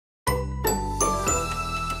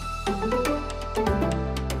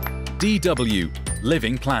DW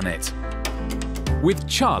Living Planet with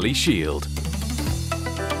Charlie Shield.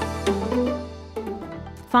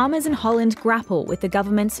 Farmers in Holland grapple with the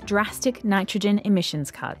government's drastic nitrogen emissions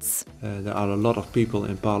cuts. There are a lot of people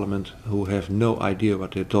in Parliament who have no idea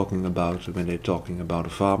what they're talking about when they're talking about a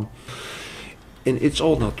farm. And it's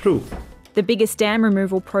all not true. The biggest dam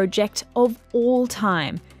removal project of all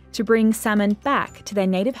time to bring salmon back to their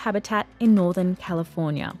native habitat in Northern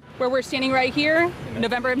California. Where we're standing right here,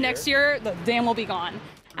 November of next year, the dam will be gone.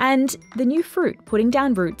 And the new fruit putting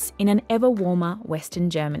down roots in an ever warmer Western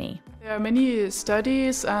Germany. There are many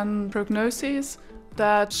studies and prognoses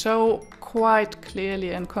that show quite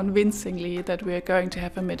clearly and convincingly that we are going to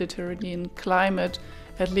have a Mediterranean climate,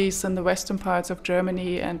 at least in the western parts of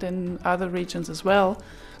Germany and in other regions as well,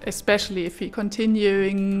 especially if we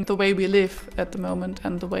continuing the way we live at the moment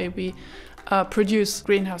and the way we produce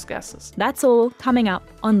greenhouse gases. That's all coming up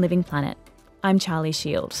on Living Planet. I'm Charlie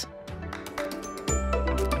Shield.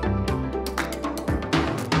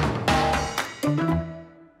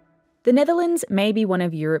 The Netherlands may be one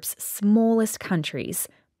of Europe's smallest countries,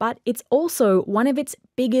 but it's also one of its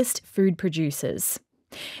biggest food producers.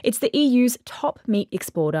 It's the EU's top meat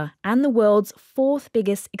exporter and the world's fourth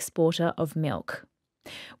biggest exporter of milk,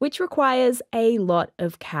 which requires a lot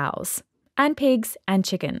of cows, and pigs and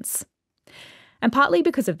chickens. And partly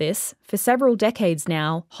because of this, for several decades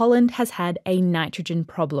now, Holland has had a nitrogen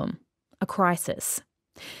problem, a crisis.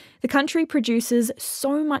 The country produces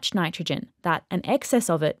so much nitrogen that an excess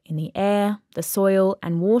of it in the air, the soil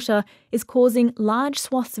and water is causing large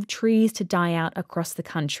swaths of trees to die out across the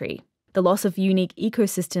country, the loss of unique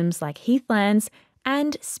ecosystems like heathlands,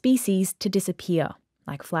 and species to disappear,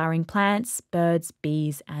 like flowering plants, birds,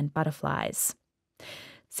 bees and butterflies.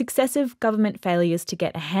 Successive government failures to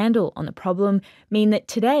get a handle on the problem mean that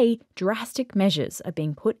today drastic measures are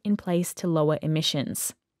being put in place to lower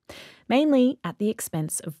emissions, mainly at the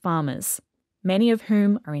expense of farmers, many of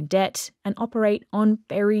whom are in debt and operate on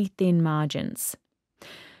very thin margins.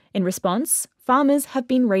 In response, farmers have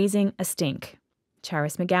been raising a stink.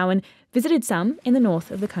 Charis McGowan visited some in the north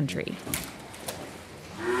of the country.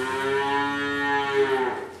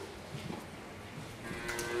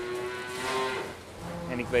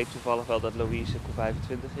 En ik weet toevallig wel dat Louise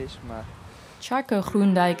 25 is, maar... Charco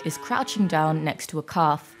Groendijk is crouching down next to a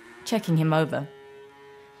calf, checking him over.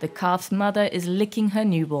 The calf's mother is licking her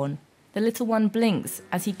newborn. The little one blinks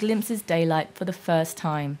as he glimpses daylight for the first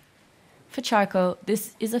time. For Charco,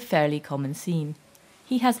 this is a fairly common scene.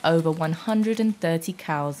 He has over 130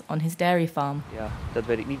 cows on his dairy farm. Ja, dat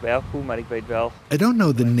weet ik niet bij elke koe, maar ik weet wel... I don't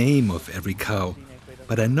know the name of every cow,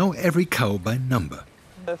 but I know every cow by number.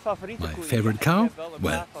 My favorite cow?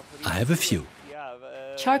 Well, I have a few.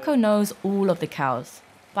 Charco knows all of the cows,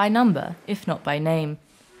 by number, if not by name.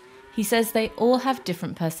 He says they all have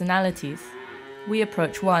different personalities. We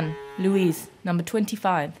approach one, Louise, number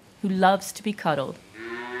 25, who loves to be cuddled.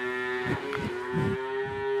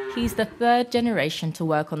 He's the third generation to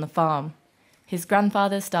work on the farm. His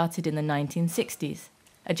grandfather started in the 1960s,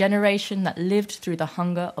 a generation that lived through the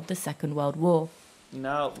hunger of the Second World War.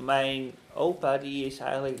 Nou, mijn opa die is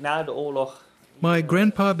eigenlijk na de oorlog... My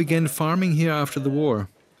grandpa began farming here after the war,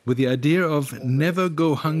 with the idea of never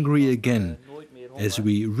go hungry again, as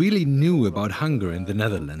we really knew about hunger in the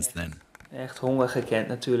Netherlands then. Echt honger gekend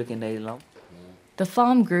natuurlijk in Nederland. The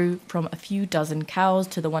farm grew from a few dozen cows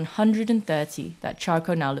to the 130 that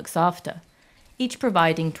Charco now looks after, each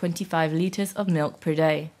providing 25 litres of milk per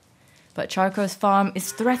day. But Charco's farm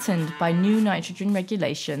is threatened by new nitrogen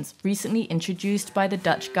regulations recently introduced by the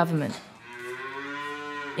Dutch government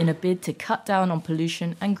in a bid to cut down on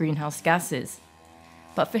pollution and greenhouse gases.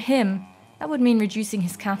 But for him, that would mean reducing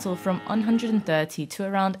his cattle from 130 to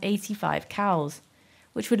around 85 cows,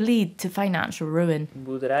 which would lead to financial ruin. Een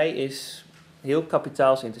boerderij is heel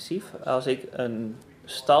kapitaalsintensief. Als ik een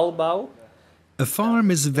stal bouw... A farm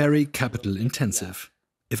is very capital intensive.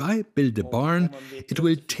 If I build a barn, it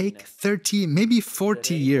will take 30, maybe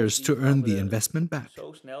 40 years to earn the investment back.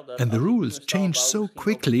 And the rules change so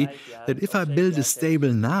quickly that if I build a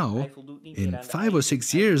stable now, in 5 or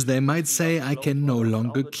 6 years they might say I can no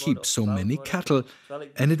longer keep so many cattle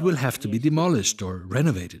and it will have to be demolished or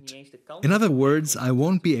renovated. In other words, I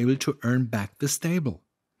won't be able to earn back the stable.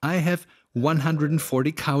 I have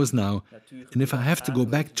 140 cows now, and if I have to go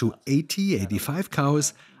back to 80, 85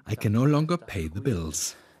 cows, I can no longer pay the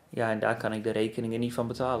bills. Ja, en daar kan ik de rekeningen niet van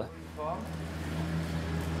betalen.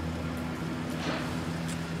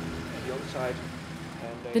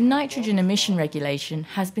 The nitrogen emission regulation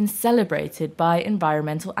has been celebrated by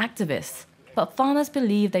environmental activists, but farmers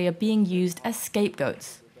believe they are being used as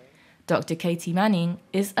scapegoats. Dr. Katie Manning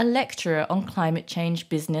is a lecturer on climate change,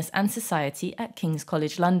 business and society at King's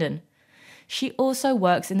College London. She also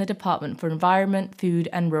works in the Department for Environment, Food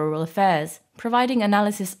and Rural Affairs, providing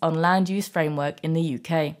analysis on land use framework in the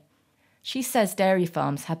UK. She says dairy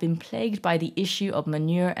farms have been plagued by the issue of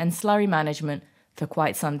manure and slurry management for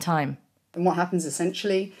quite some time. And what happens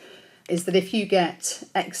essentially is that if you get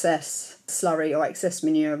excess slurry or excess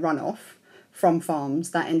manure runoff from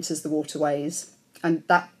farms, that enters the waterways and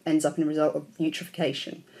that ends up in a result of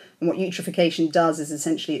eutrophication. And what eutrophication does is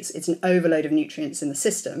essentially it's an overload of nutrients in the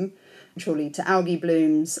system, which will lead to algae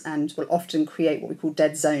blooms and will often create what we call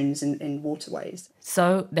dead zones in waterways.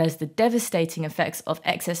 So there's the devastating effects of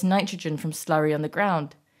excess nitrogen from slurry on the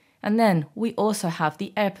ground. And then we also have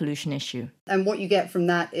the air pollution issue. And what you get from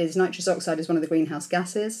that is nitrous oxide is one of the greenhouse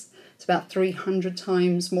gases. It's about 300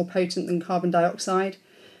 times more potent than carbon dioxide.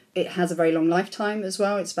 It has a very long lifetime as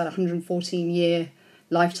well. It's about 114-year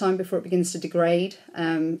lifetime before it begins to degrade.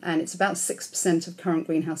 And it's about 6% of current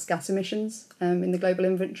greenhouse gas emissions in the global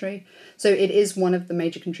inventory. So it is one of the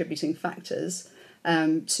major contributing factors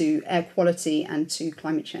to air quality and to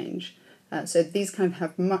climate change. So these kind of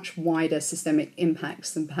have much wider systemic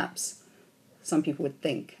impacts than perhaps some people would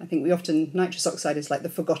think. I think nitrous oxide is like the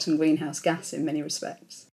forgotten greenhouse gas in many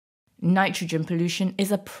respects. Nitrogen pollution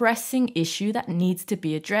is a pressing issue that needs to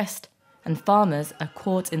be addressed, and farmers are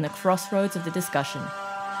caught in the crossroads of the discussion.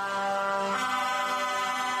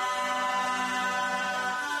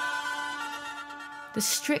 The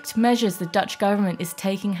strict measures the Dutch government is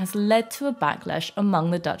taking has led to a backlash among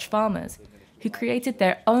the Dutch farmers, who created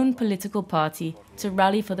their own political party to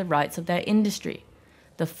rally for the rights of their industry,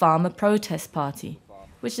 the Farmer Protest Party,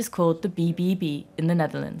 which is called the BBB in the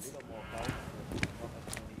Netherlands.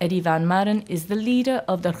 Eddy van Maren is the leader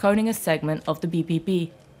of the Groningen segment of the BBB.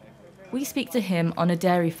 We speak to him on a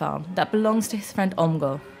dairy farm that belongs to his friend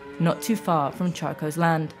Omgo, not too far from Charco's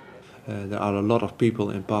land. There are a lot of people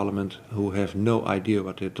in Parliament who have no idea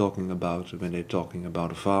what they're talking about when they're talking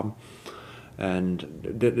about a farm. And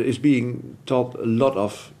there is being taught a lot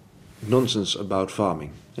of nonsense about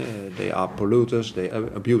farming. They are polluters, they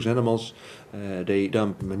abuse animals, they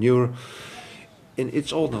dump manure. And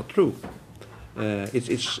it's all not true.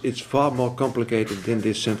 It's far more complicated than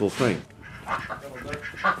this simple frame.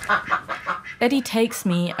 Eddy takes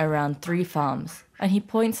me around 3 farms, and he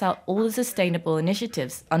points out all the sustainable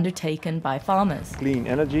initiatives undertaken by farmers. Clean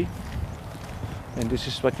energy, and this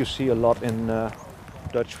is what you see a lot in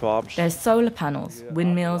Dutch farms. There's solar panels,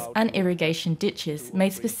 windmills and irrigation ditches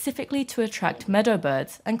made specifically to attract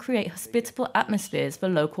meadowbirds and create hospitable atmospheres for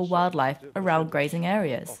local wildlife around grazing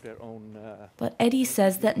areas. But Eddy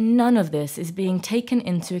says that none of this is being taken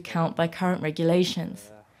into account by current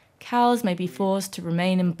regulations. Cows may be forced to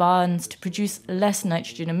remain in barns to produce less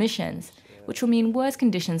nitrogen emissions, which will mean worse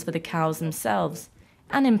conditions for the cows themselves,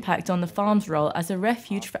 and impact on the farm's role as a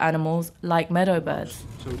refuge for animals like meadowbirds.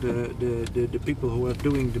 So the people who are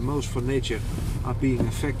doing the most for nature are being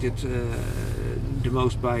affected the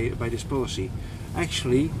most by this policy.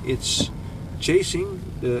 Actually, it's chasing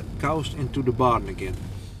the cows into the barn again.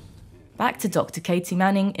 Back to Dr. Katie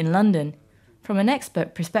Manning in London. From an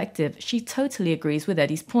expert perspective, she totally agrees with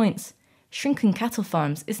Eddy's points. Shrinking cattle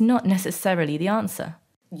farms is not necessarily the answer.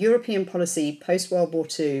 European policy post-World War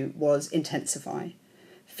II was intensify.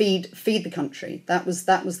 Feed the country. That was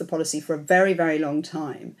the policy for a very, very long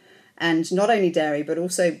time. And not only dairy, but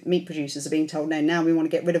also meat producers are being told, no, now we want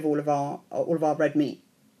to get rid of all of our red meat.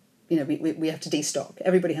 You know, we have to destock.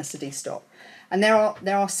 Everybody has to destock. And there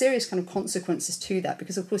are serious kind of consequences to that,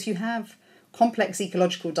 because of course you have complex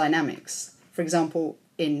ecological dynamics. For example,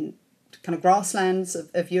 in kind of grasslands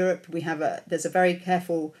of Europe, there's a very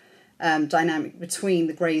careful dynamic between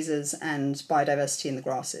the grazers and biodiversity in the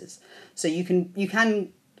grasses. So you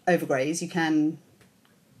can overgraze, you can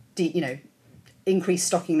increased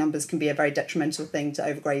stocking numbers can be a very detrimental thing to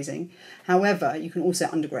overgrazing. However, you can also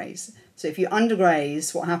undergraze. So if you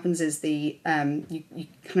undergraze, what happens is you kind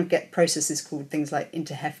of get processes called things like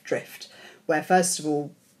inter-heft drift, where first of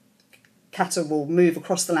all, cattle will move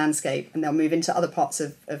across the landscape and they'll move into other parts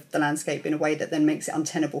of the landscape in a way that then makes it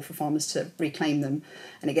untenable for farmers to reclaim them.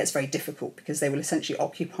 And it gets very difficult because they will essentially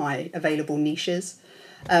occupy available niches.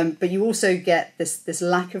 But you also get this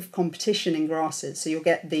lack of competition in grasses. So you'll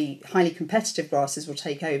get the highly competitive grasses will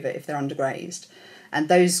take over if they're undergrazed. And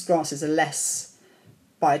those grasses are less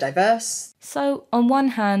biodiverse. So on one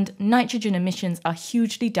hand, nitrogen emissions are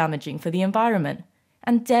hugely damaging for the environment,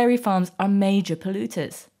 and dairy farms are major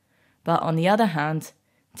polluters. But on the other hand,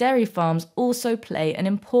 dairy farms also play an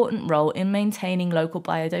important role in maintaining local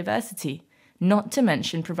biodiversity, not to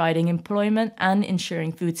mention providing employment and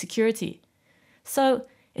ensuring food security. So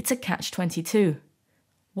It's a catch-22.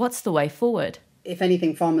 What's the way forward? If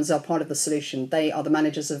anything, farmers are part of the solution. They are the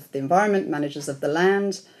managers of the environment, managers of the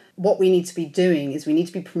land. What we need to be doing is we need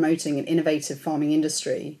to be promoting an innovative farming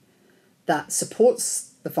industry that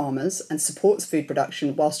supports the farmers and supports food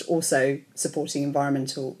production whilst also supporting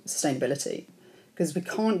environmental sustainability. Because we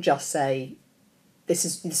can't just say, this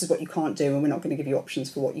is what you can't do and we're not going to give you options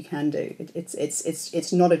for what you can do.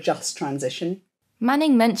 It's not a just transition.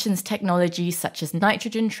 Manning mentions technologies such as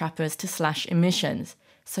nitrogen trappers to slash emissions,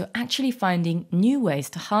 so actually finding new ways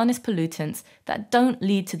to harness pollutants that don't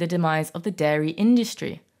lead to the demise of the dairy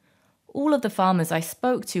industry. All of the farmers I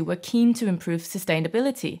spoke to were keen to improve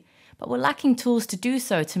sustainability, but were lacking tools to do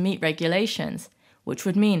so to meet regulations, which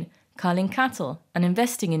would mean culling cattle and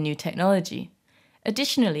investing in new technology.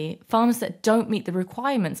 Additionally, farmers that don't meet the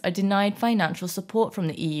requirements are denied financial support from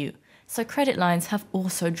the EU, so credit lines have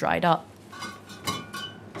also dried up.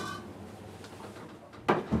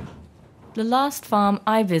 The last farm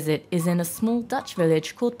I visit is in a small Dutch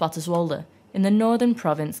village called Paterswolde, in the northern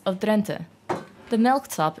province of Drenthe. The milk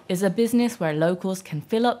tub is a business where locals can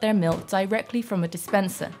fill up their milk directly from a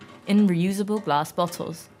dispenser in reusable glass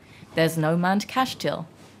bottles. There's no manned cash till.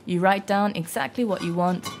 You write down exactly what you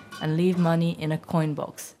want and leave money in a coin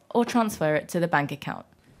box or transfer it to the bank account.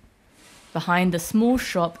 Behind the small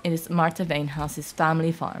shop is Marta Veenhuis's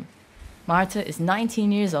family farm. Marta is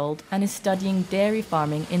 19 years old and is studying dairy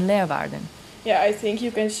farming in Leeuwarden. Yeah, I think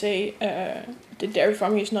you can say the dairy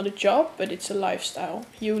farming is not a job, but it's a lifestyle.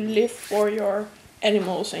 You live for your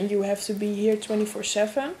animals and you have to be here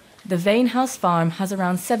 24/7. The Veenhuis farm has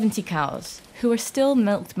around 70 cows, who are still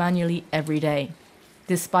milked manually every day.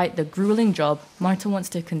 Despite the grueling job, Marta wants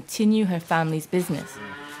to continue her family's business.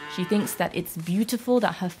 She thinks that it's beautiful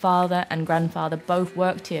that her father and grandfather both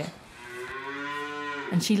worked here.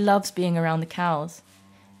 And she loves being around the cows.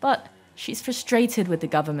 But she's frustrated with the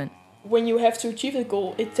government. When you have to achieve the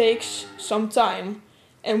goal, it takes some time.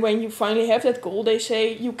 And when you finally have that goal, they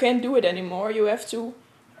say you can't do it anymore. You have to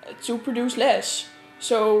produce less.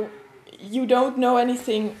 So you don't know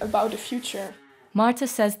anything about the future. Marta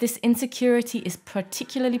says this insecurity is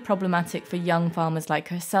particularly problematic for young farmers like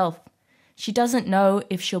herself. She doesn't know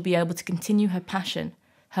if she'll be able to continue her passion,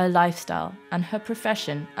 her lifestyle, and her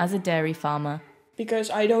profession as a dairy farmer. Because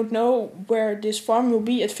I don't know where this farm will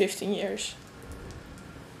be at 15 years.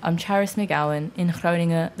 I'm Charis McGowan in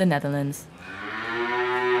Groningen, the Netherlands.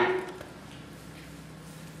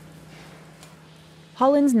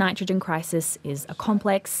 Holland's nitrogen crisis is a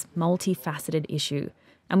complex, multifaceted issue,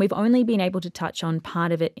 and we've only been able to touch on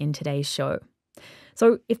part of it in today's show.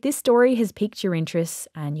 So if this story has piqued your interest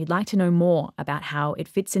and you'd like to know more about how it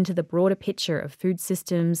fits into the broader picture of food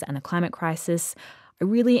systems and the climate crisis, I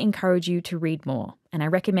really encourage you to read more, and I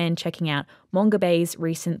recommend checking out Mongabey's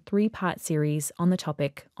recent 3-part series on the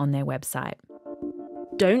topic on their website.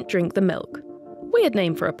 Don't drink the milk. Weird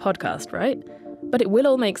name for a podcast, right? But it will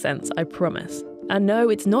all make sense, I promise. And no,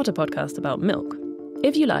 it's not a podcast about milk.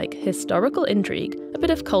 If you like historical intrigue, a bit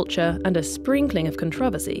of culture, and a sprinkling of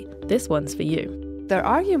controversy, this one's for you. The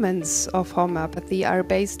arguments of homeopathy are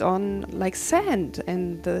based on sand,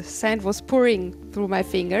 and the sand was pouring through my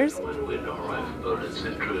fingers.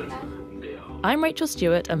 I'm Rachel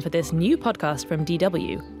Stewart, and for this new podcast from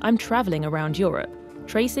DW, I'm travelling around Europe,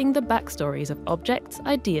 tracing the backstories of objects,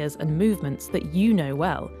 ideas, and movements that you know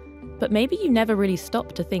well. But maybe you never really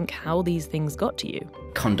stopped to think how these things got to you.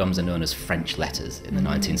 Condoms are known as French letters in the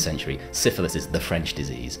 19th century. Syphilis is the French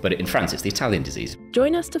disease, but in France it's the Italian disease.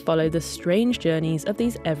 Join us to follow the strange journeys of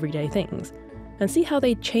these everyday things and see how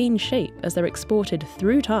they change shape as they're exported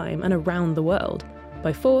through time and around the world,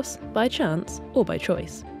 by force, by chance, or by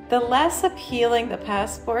choice. The less appealing the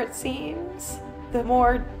passport seems, the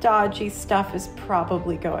more dodgy stuff is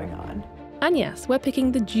probably going on. And yes, we're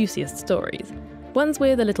picking the juiciest stories, ones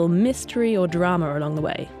with a little mystery or drama along the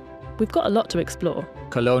way. We've got a lot to explore.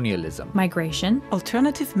 Colonialism. Migration.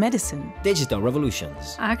 Alternative medicine. Digital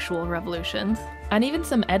revolutions. Actual revolutions. And even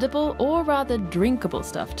some edible or rather drinkable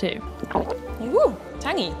stuff too. Ooh,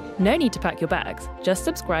 tangy. No need to pack your bags. Just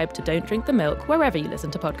subscribe to Don't Drink the Milk wherever you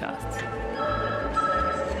listen to podcasts.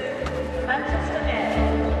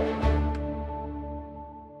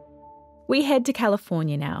 We head to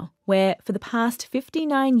California now, where for the past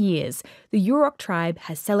 59 years, the Yurok tribe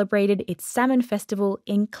has celebrated its salmon festival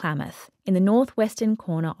in Klamath, in the northwestern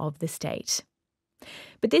corner of the state.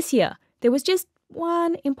 But this year, there was just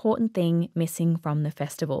one important thing missing from the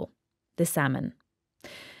festival: the salmon.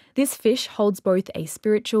 This fish holds both a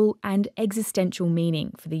spiritual and existential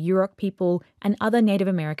meaning for the Yurok people and other Native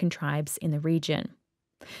American tribes in the region.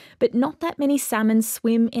 But not that many salmon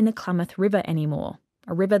swim in the Klamath River anymore.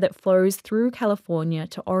 a river that flows through California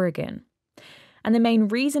to Oregon. And the main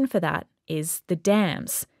reason for that is the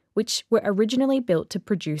dams, which were originally built to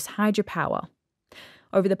produce hydropower.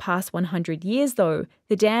 Over the past 100 years, though,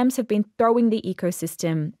 the dams have been throwing the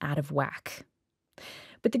ecosystem out of whack.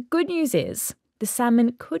 But the good news is the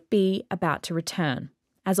salmon could be about to return,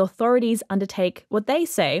 as authorities undertake what they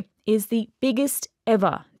say is the biggest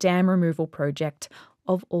ever dam removal project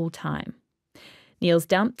of all time. Niels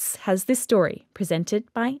Dumps has this story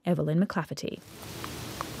presented by Evelyn McLafferty.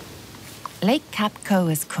 Lake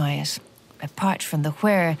Capco is quiet, apart from the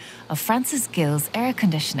whir of Francis Gill's air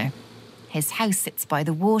conditioner. His house sits by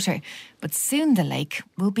the water, but soon the lake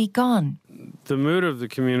will be gone. The mood of the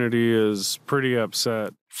community is pretty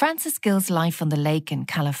upset. Francis Gill's life on the lake in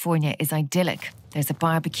California is idyllic. There's a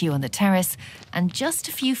barbecue on the terrace, and just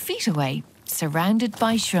a few feet away, surrounded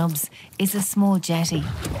by shrubs, is a small jetty.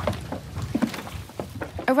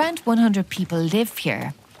 Around 100 people live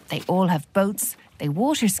here. They all have boats, they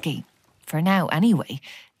water ski. For now anyway,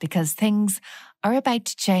 because things are about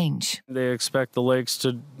to change. They expect the lakes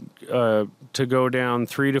to go down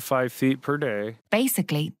 3 to 5 feet per day.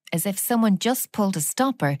 Basically, as if someone just pulled a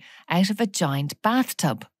stopper out of a giant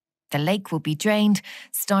bathtub. The lake will be drained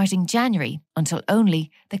starting January until only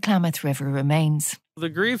the Klamath River remains. The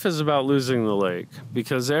grief is about losing the lake,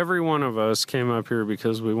 because every one of us came up here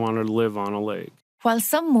because we wanted to live on a lake. While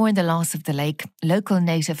some mourn the loss of the lake, local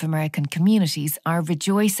Native American communities are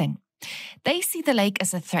rejoicing. They see the lake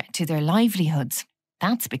as a threat to their livelihoods.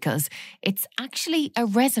 That's because it's actually a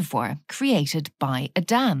reservoir created by a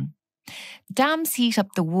dam. Dams heat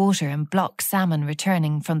up the water and block salmon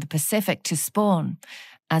returning from the Pacific to spawn.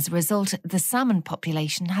 As a result, the salmon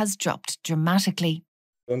population has dropped dramatically.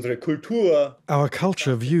 Our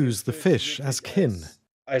culture views the fish as kin.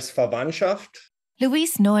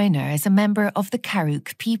 Luis Neuner is a member of the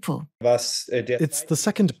Karuk people. It's the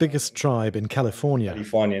second biggest tribe in California.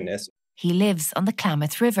 He lives on the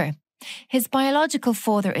Klamath River. His biological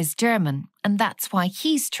father is German, and that's why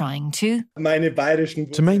he's trying to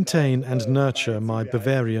maintain and nurture my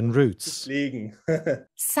Bavarian roots.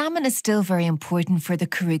 Salmon is still very important for the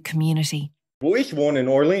Karuk community.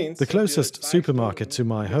 The closest supermarket to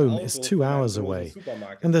my home is 2 hours away,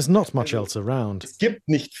 and there's not much else around.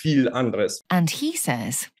 And he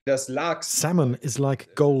says, salmon is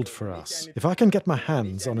like gold for us. If I can get my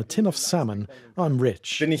hands on a tin of salmon, I'm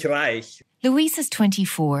rich. Luis is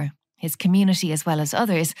 24. His community, as well as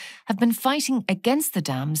others, have been fighting against the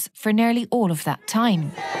dams for nearly all of that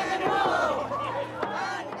time.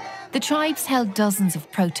 The tribes held dozens of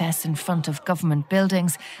protests in front of government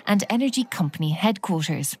buildings and energy company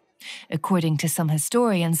headquarters. According to some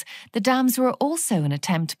historians, the dams were also an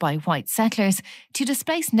attempt by white settlers to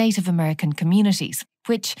displace Native American communities,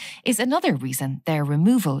 which is another reason their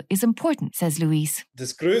removal is important, says Luis.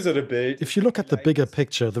 If you look at the bigger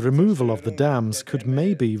picture, the removal of the dams could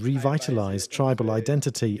maybe revitalise tribal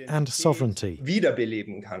identity and sovereignty.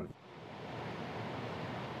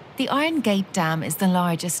 The Iron Gate Dam is the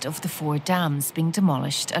largest of the 4 dams being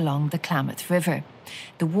demolished along the Klamath River.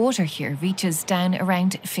 The water here reaches down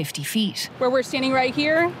around 50 feet. Where we're standing right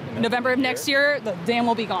here, November of next year, the dam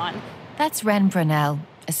will be gone. That's Ren Brunel,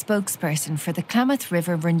 a spokesperson for the Klamath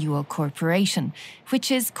River Renewal Corporation,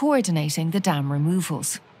 which is coordinating the dam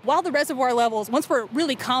removals. While the reservoir levels, once we're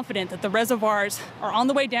really confident that the reservoirs are on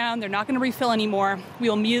the way down, they're not going to refill anymore, we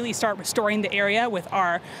will immediately start restoring the area with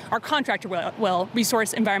our contractor well,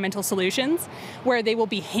 Resource Environmental Solutions, where they will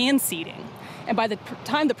be hand seeding. And by the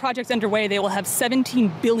time the project's underway, they will have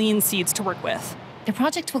 17 billion seeds to work with. The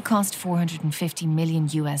project will cost $450 million,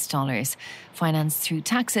 financed through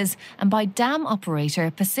taxes and by dam operator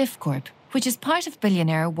PacifiCorp, which is part of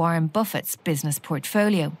billionaire Warren Buffett's business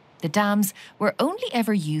portfolio. The dams were only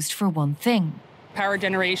ever used for one thing: power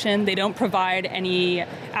generation. They don't provide any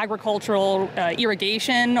agricultural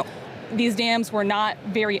irrigation. These dams were not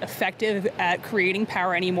very effective at creating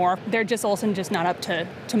power anymore. They're also just not up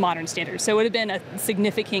to modern standards. So it would have been a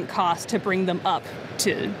significant cost to bring them up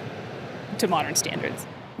to modern standards.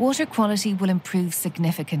 Water quality will improve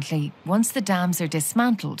significantly once the dams are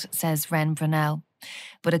dismantled, says Ren Brunel.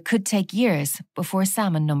 But it could take years before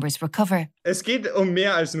salmon numbers recover.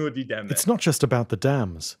 It's not just about the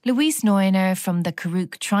dams. Luis Neuner from the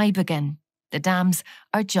Karuk tribe again. The dams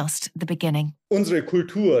are just the beginning.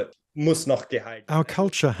 Our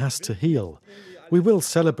culture has to heal. We will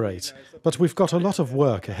celebrate, but we've got a lot of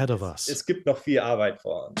work ahead of us.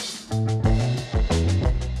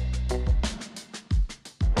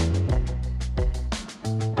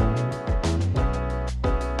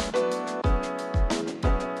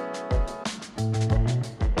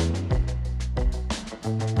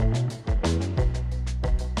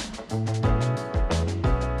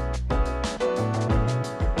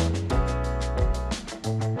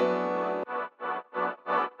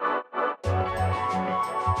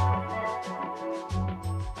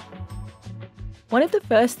 One of the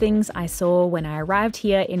first things I saw when I arrived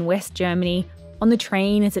here in West Germany, on the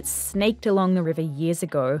train as it snaked along the river years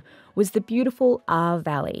ago, was the beautiful Ahr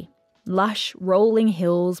Valley. Lush, rolling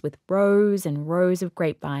hills with rows and rows of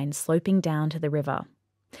grapevines sloping down to the river.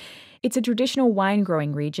 It's a traditional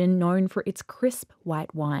wine-growing region known for its crisp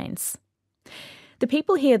white wines. The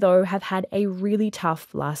people here, though, have had a really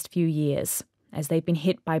tough last few years, as they've been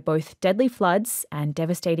hit by both deadly floods and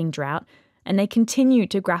devastating drought, and they continue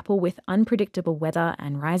to grapple with unpredictable weather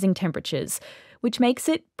and rising temperatures, which makes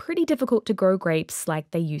it pretty difficult to grow grapes like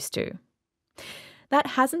they used to. That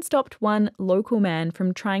hasn't stopped one local man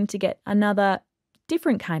from trying to get another,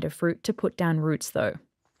 different kind of fruit to put down roots, though.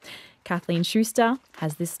 Kathleen Schuster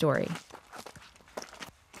has this story.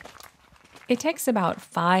 It takes about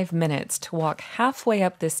 5 minutes to walk halfway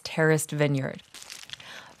up this terraced vineyard.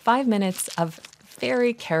 5 minutes of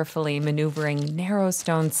very carefully maneuvering narrow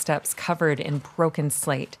stone steps covered in broken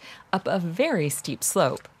slate up a very steep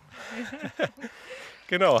slope.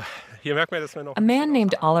 A man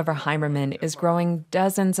named Oliver Heimermann is growing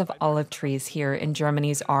dozens of olive trees here in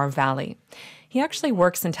Germany's Ahr Valley. He actually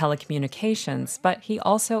works in telecommunications, but he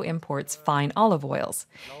also imports fine olive oils.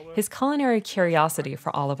 His culinary curiosity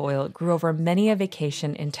for olive oil grew over many a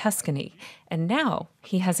vacation in Tuscany, and now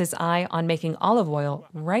he has his eye on making olive oil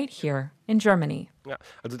right here in Germany.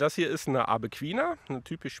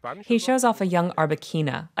 He shows off a young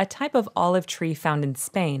arbequina, a type of olive tree found in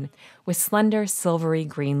Spain, with slender, silvery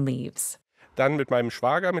green leaves. The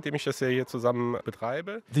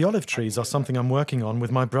olive trees are something I'm working on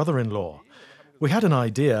with my brother-in-law. We had an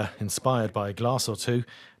idea, inspired by a glass or two,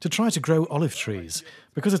 to try to grow olive trees,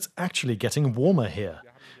 because it's actually getting warmer here.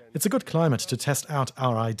 It's a good climate to test out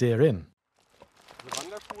our idea in.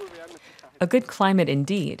 A good climate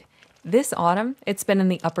indeed. This autumn, it's been in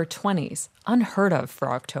the upper 20s, unheard of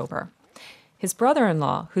for October. His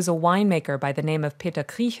brother-in-law, who's a winemaker by the name of Peter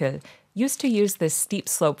Kriechel, used to use this steep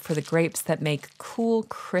slope for the grapes that make cool,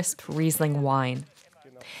 crisp Riesling wine.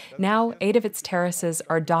 Now, 8 of its terraces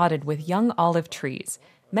are dotted with young olive trees.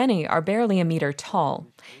 Many are barely a meter tall.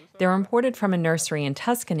 They're imported from a nursery in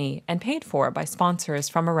Tuscany and paid for by sponsors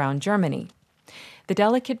from around Germany. The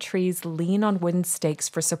delicate trees lean on wooden stakes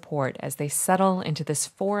for support as they settle into this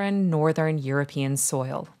foreign northern European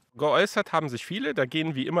soil. A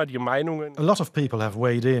lot of people have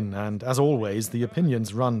weighed in, and as always, the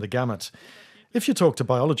opinions run the gamut. If you talk to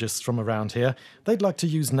biologists from around here, they'd like to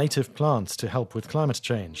use native plants to help with climate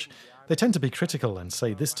change. They tend to be critical and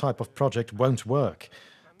say this type of project won't work.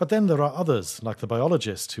 But then there are others, like the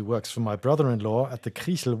biologist who works for my brother-in-law at the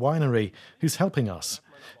Kriechel winery, who's helping us.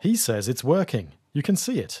 He says it's working. You can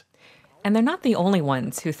see it. And they're not the only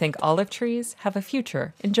ones who think olive trees have a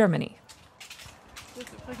future in Germany.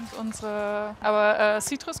 Our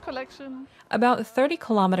citrus collection. About 30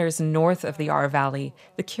 kilometers north of the Ahr Valley,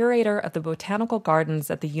 the curator of the botanical gardens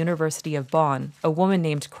at the University of Bonn, a woman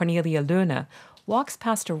named Cornelia Löhne, walks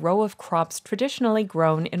past a row of crops traditionally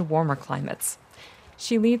grown in warmer climates.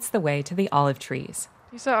 She leads the way to the olive trees.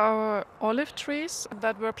 These are our olive trees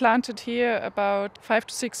that were planted here about 5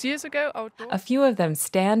 to 6 years ago outdoors. A few of them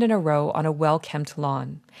stand in a row on a well-kept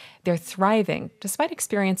lawn. They're thriving despite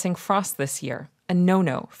experiencing frost this year, a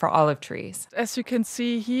no-no for olive trees. As you can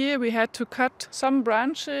see here, we had to cut some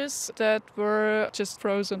branches that were just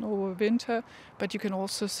frozen over winter, but you can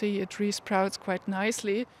also see a tree sprouts quite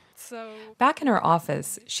nicely. Back in her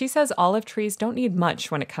office, she says olive trees don't need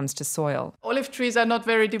much when it comes to soil. Olive trees are not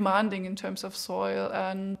very demanding in terms of soil,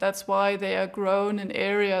 and that's why they are grown in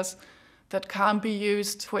areas that can't be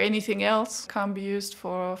used for anything else, can't be used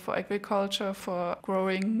for agriculture, for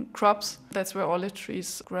growing crops. That's where olive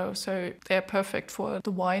trees grow. So they're perfect for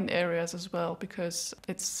the wine areas as well, because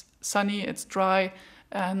it's sunny, it's dry,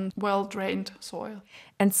 and well-drained soil.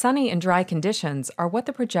 And sunny and dry conditions are what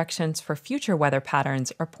the projections for future weather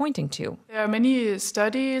patterns are pointing to. There are many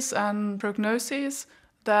studies and prognoses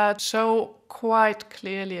that show quite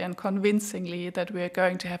clearly and convincingly that we are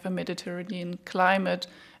going to have a Mediterranean climate,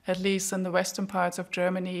 at least in the western parts of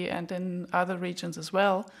Germany and in other regions as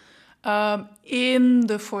well. In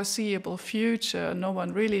the foreseeable future, no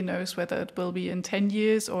one really knows whether it will be in 10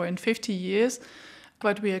 years or in 50 years,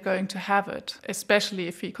 but we are going to have it, especially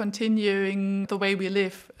if we're continuing the way we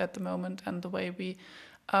live at the moment and the way we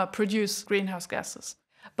produce greenhouse gases.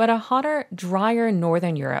 But a hotter, drier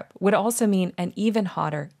northern Europe would also mean an even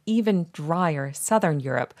hotter, even drier southern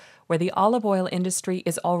Europe, where the olive oil industry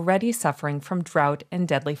is already suffering from drought and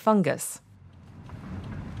deadly fungus.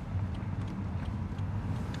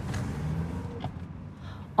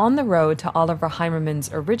 On the road to Oliver Heimermann's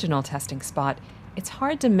original testing spot, it's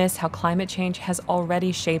hard to miss how climate change has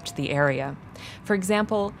already shaped the area. For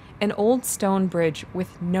example, an old stone bridge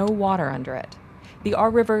with no water under it. The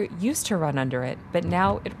Aar River used to run under it, but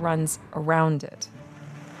now it runs around it.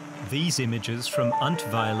 These images from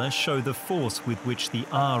Antweiler show the force with which the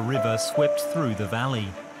Aar River swept through the valley.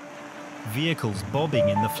 Vehicles bobbing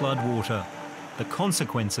in the floodwater. The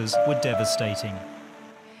consequences were devastating.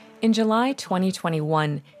 In July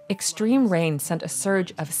 2021, extreme rain sent a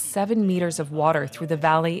surge of 7 meters of water through the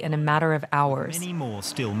valley in a matter of hours. Many more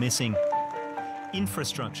still missing.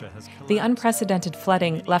 Infrastructure has collapsed. The unprecedented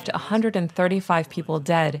flooding left 135 people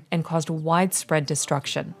dead and caused widespread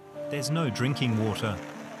destruction. There's no drinking water.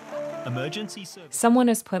 Emergency service. Someone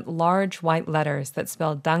has put large white letters that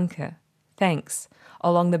spell Danke, thanks,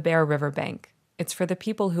 along the Bear River bank. It's for the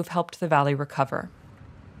people who've helped the valley recover.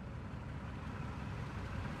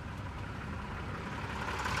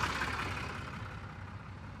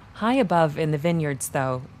 High above in the vineyards,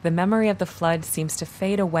 though, the memory of the flood seems to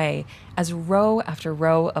fade away as row after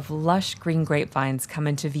row of lush green grapevines come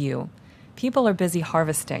into view. People are busy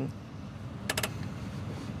harvesting.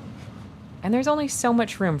 And there's only so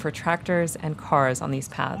much room for tractors and cars on these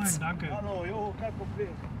paths.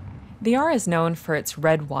 The Aar is known for its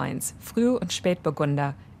red wines, Früh- und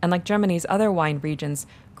Spätburgunder, and like Germany's other wine regions,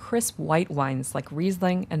 crisp white wines like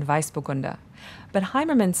Riesling and Weißburgunder. But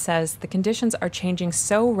Heimermann says the conditions are changing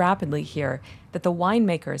so rapidly here that the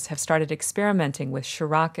winemakers have started experimenting with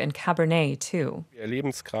Shiraz and Cabernet too.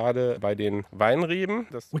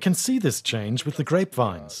 We can see this change with the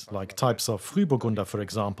grapevines, like types of Frühburgunder, for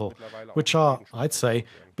example, which are, I'd say,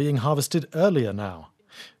 being harvested earlier now.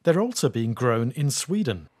 They're also being grown in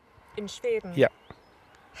Sweden. In Sweden? Yeah.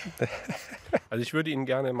 Also ich würde Ihnen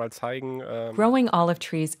gerne mal zeigen. Growing olive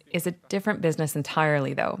trees is a different business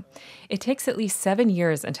entirely, though. It takes at least 7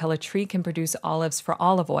 years until a tree can produce olives for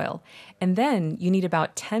olive oil, and then you need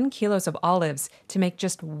about 10 kilos of olives to make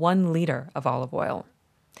just 1 liter of olive oil.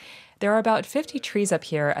 There are about 50 trees up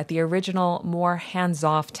here at the original, more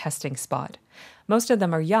hands-off testing spot. Most of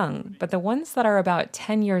them are young, but the ones that are about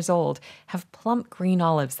 10 years old have plump green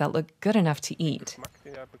olives that look good enough to eat.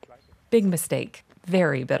 Big mistake.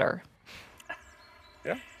 Very bitter.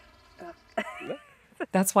 Yeah.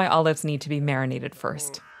 That's why olives need to be marinated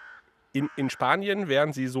first. In Spanien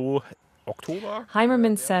wären sie so Oktober.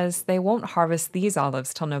 Heimermann says they won't harvest these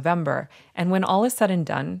olives till November, and when all is said and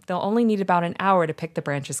done, they'll only need about an hour to pick the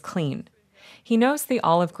branches clean. He knows the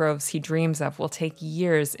olive groves he dreams of will take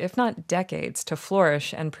years, if not decades, to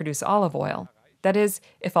flourish and produce olive oil. That is,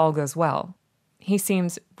 if all goes well. He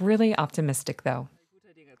seems really optimistic, though.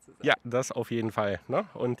 Ja, das auf jeden Fall. Ne?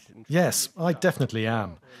 Yes, I definitely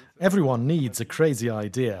am. Everyone needs a crazy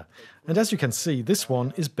idea. And as you can see, this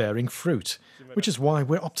one is bearing fruit, which is why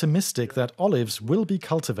we're optimistic that olives will be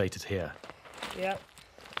cultivated here. Yep.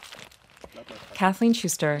 Kathleen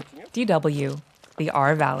Schuster, DW, the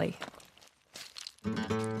Aar Valley.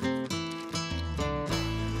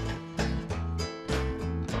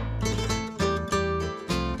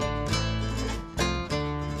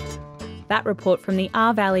 That report from the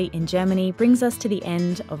Aar Valley in Germany brings us to the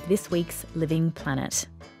end of this week's Living Planet.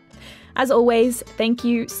 As always, thank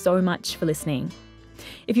you so much for listening.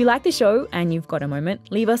 If you like the show and you've got a moment,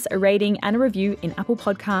 leave us a rating and a review in Apple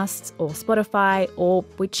Podcasts or Spotify or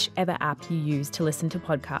whichever app you use to listen to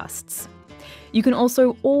podcasts. You can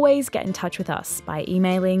also always get in touch with us by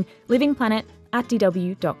emailing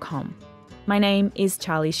livingplanet@dw.com. My name is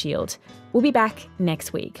Charlie Shield. We'll be back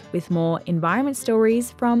next week with more environment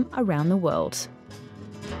stories from around the world.